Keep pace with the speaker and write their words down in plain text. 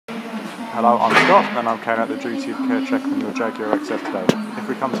Hello, I'm Scott and I'm carrying out the duty of care check on your Jaguar XF today. If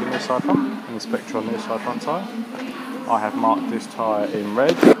we come to your near side front and inspect your near side front tyre, I have marked this tyre in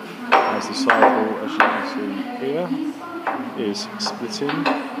red as the sidewall, as you can see here, is splitting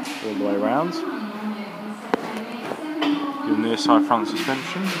all the way around. Your near side front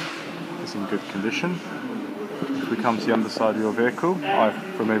suspension is in good condition. If we come to the underside of your vehicle,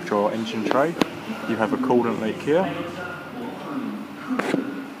 I've removed your engine tray. You have a coolant leak here.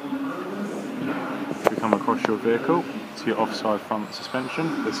 If we come across your vehicle to your offside front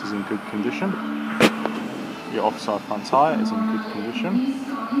suspension, this is in good condition. Your offside front tyre is in good condition.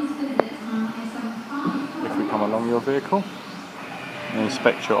 If we come along your vehicle and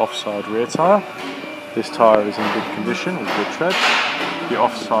inspect your offside rear tyre, this tyre is in good condition with good tread. Your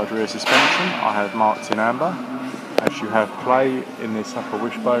offside rear suspension I have marked in amber, as you have play in this upper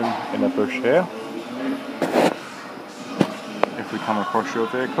wishbone in a bush here. If we come across your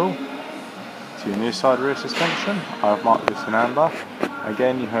vehicle to your near side rear suspension, I have marked this in amber.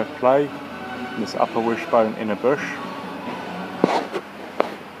 Again, you have play in this upper wishbone in a bush.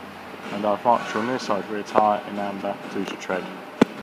 And I've marked your near side rear tyre in amber due to tread.